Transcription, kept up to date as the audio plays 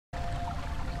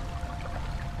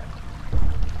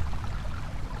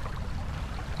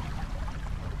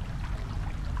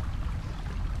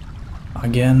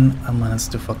Again, I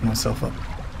managed to fuck myself up.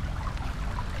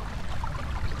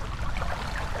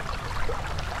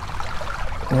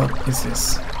 What is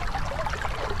this?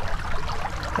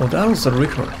 Oh, that was a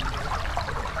record.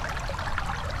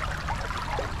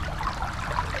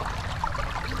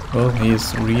 Well, he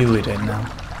is really dead now.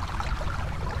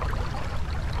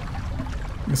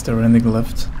 Is there anything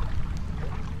left?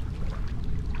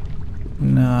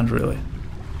 Not really.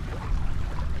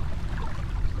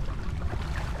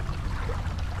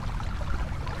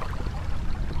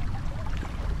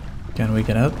 Can we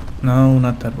get out? No,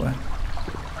 not that way.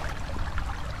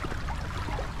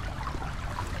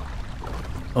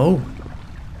 Oh!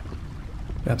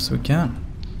 Perhaps we can.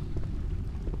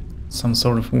 Some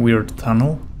sort of weird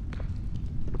tunnel.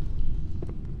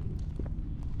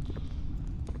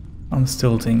 I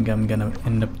still think I'm gonna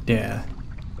end up there.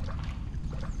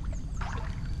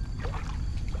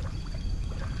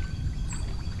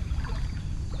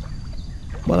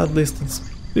 But at least it's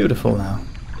beautiful now.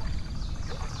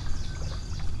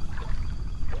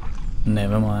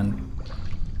 Never mind.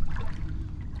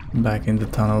 Back in the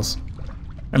tunnels.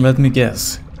 And let me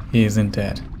guess, he isn't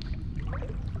dead.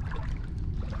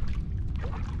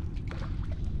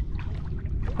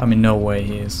 I mean, no way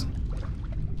he is.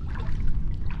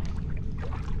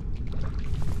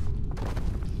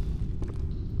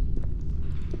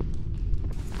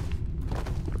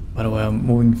 By the way, I'm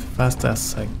moving fast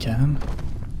as I can.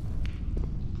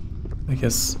 I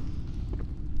guess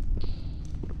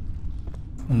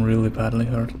I'm really badly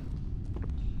hurt.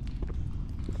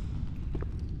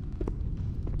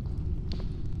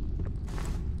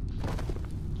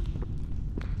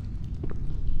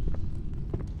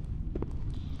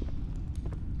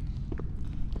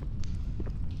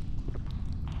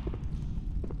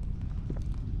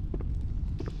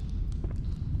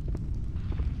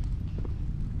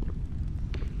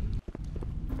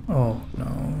 Oh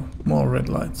no, more red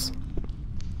lights.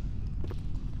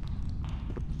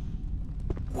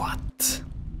 What?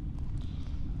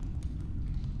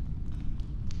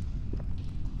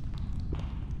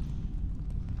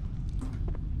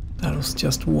 That was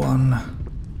just one.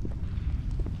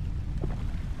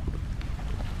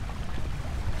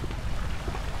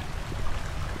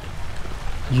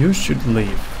 You should leave.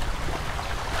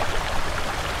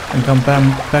 And come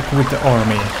back with the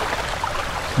army.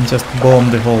 And just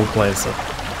bomb the whole place up.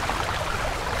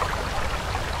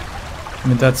 I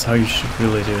mean, that's how you should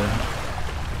really do it.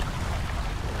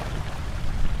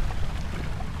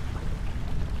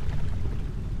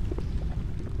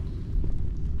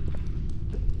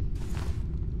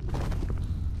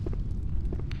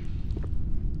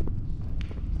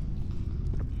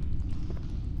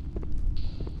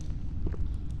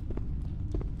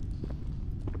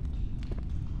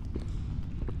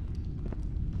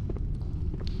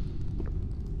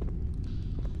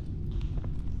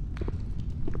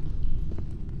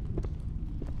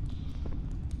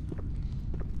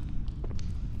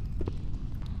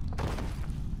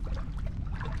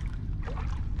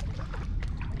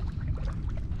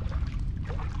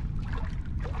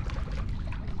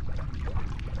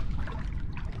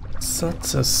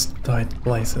 Such as tight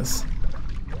places.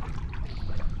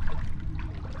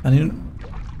 And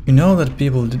you know that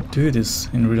people do this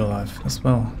in real life as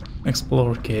well.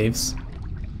 Explore caves.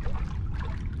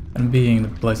 And being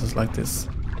in places like this.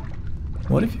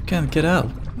 What if you can't get out?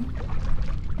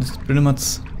 It's pretty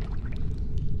much...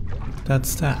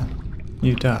 that's that.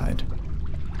 You died.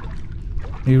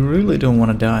 You really don't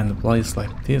want to die in a place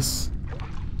like this.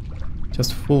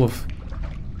 Just full of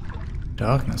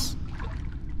darkness.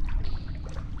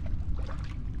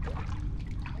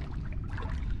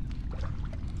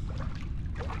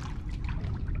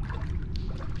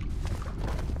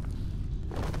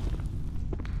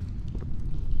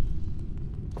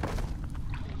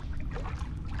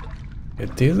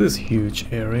 This is a huge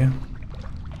area.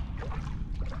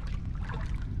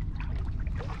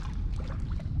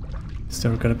 Is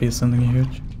there gonna be something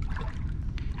huge?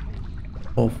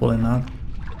 Hopefully not.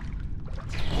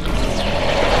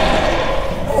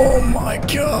 Oh my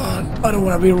god! I don't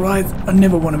wanna be right. I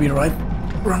never wanna be right.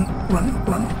 Run, run,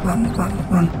 run, run, run,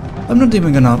 run. I'm not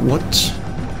even gonna watch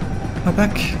my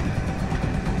back.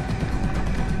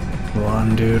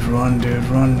 Run, dude, run, dude,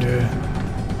 run, dude.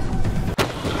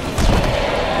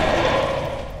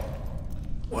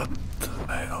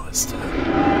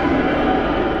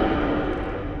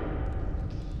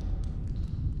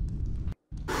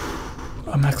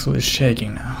 I'm actually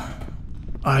shaking now.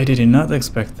 I did not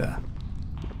expect that.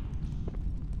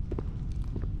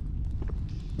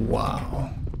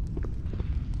 Wow.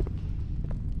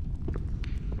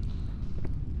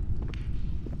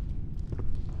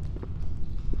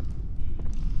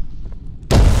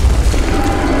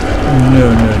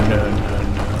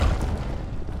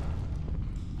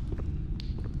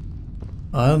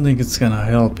 I don't think it's gonna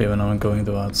help even when I'm going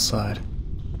to outside.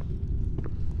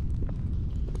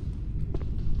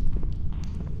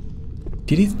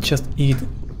 Did it just eat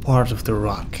part of the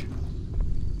rock?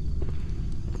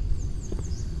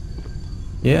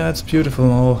 Yeah, it's beautiful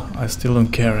and all. I still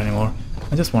don't care anymore.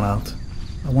 I just want out.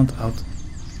 I want out.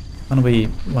 I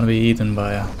wanna be eaten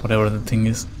by whatever the thing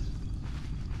is.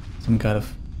 Some kind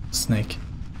of snake.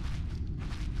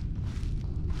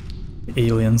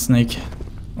 Alien snake.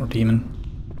 Or demon.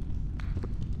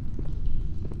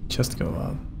 Just go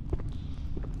out.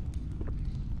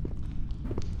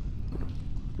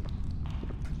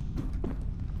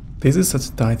 This is such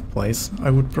a tight place.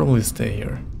 I would probably stay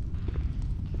here.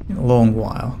 In a long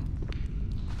while.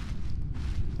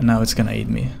 And now it's gonna eat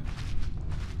me.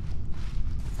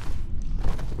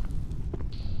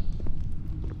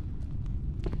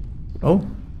 Oh!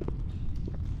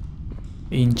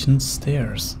 Ancient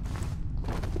stairs.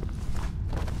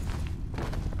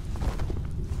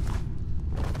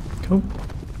 Go,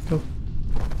 go,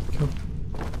 go.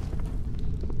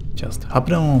 Just hop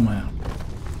down, man.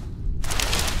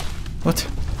 What?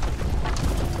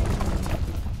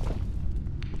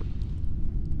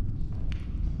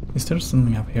 Is there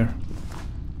something up here?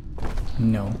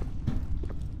 No.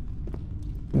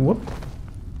 Whoop.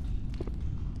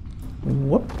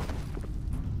 Whoop.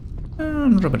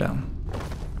 And drop it down.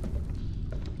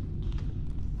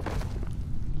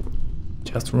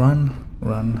 Just run,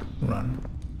 run, run.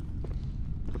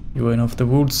 You ain't off the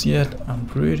woods yet, I'm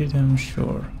pretty damn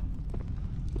sure.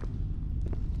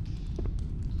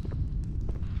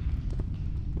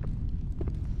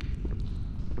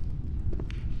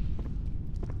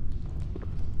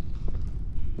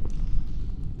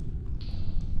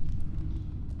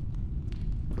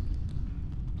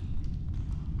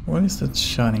 What is that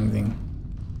shining thing?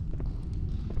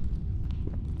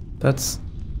 That's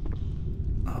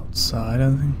outside, I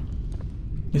think.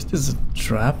 Is this a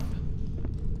trap?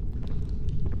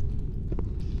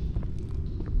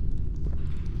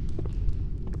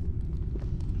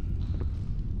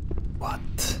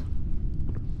 What?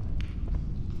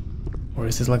 Or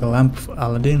is this like a lamp of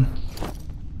Aladdin?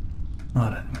 I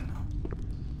don't even know.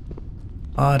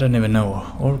 I don't even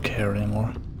know or care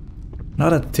anymore.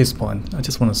 Not at this point, I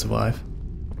just want to survive.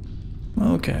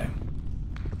 Okay.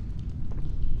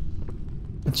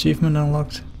 Achievement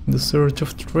unlocked, the search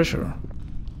of treasure.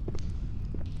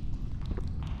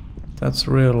 That's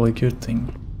a really good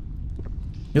thing.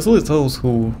 Usually those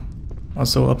who are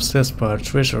so obsessed by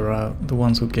treasure are the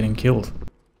ones who are getting killed.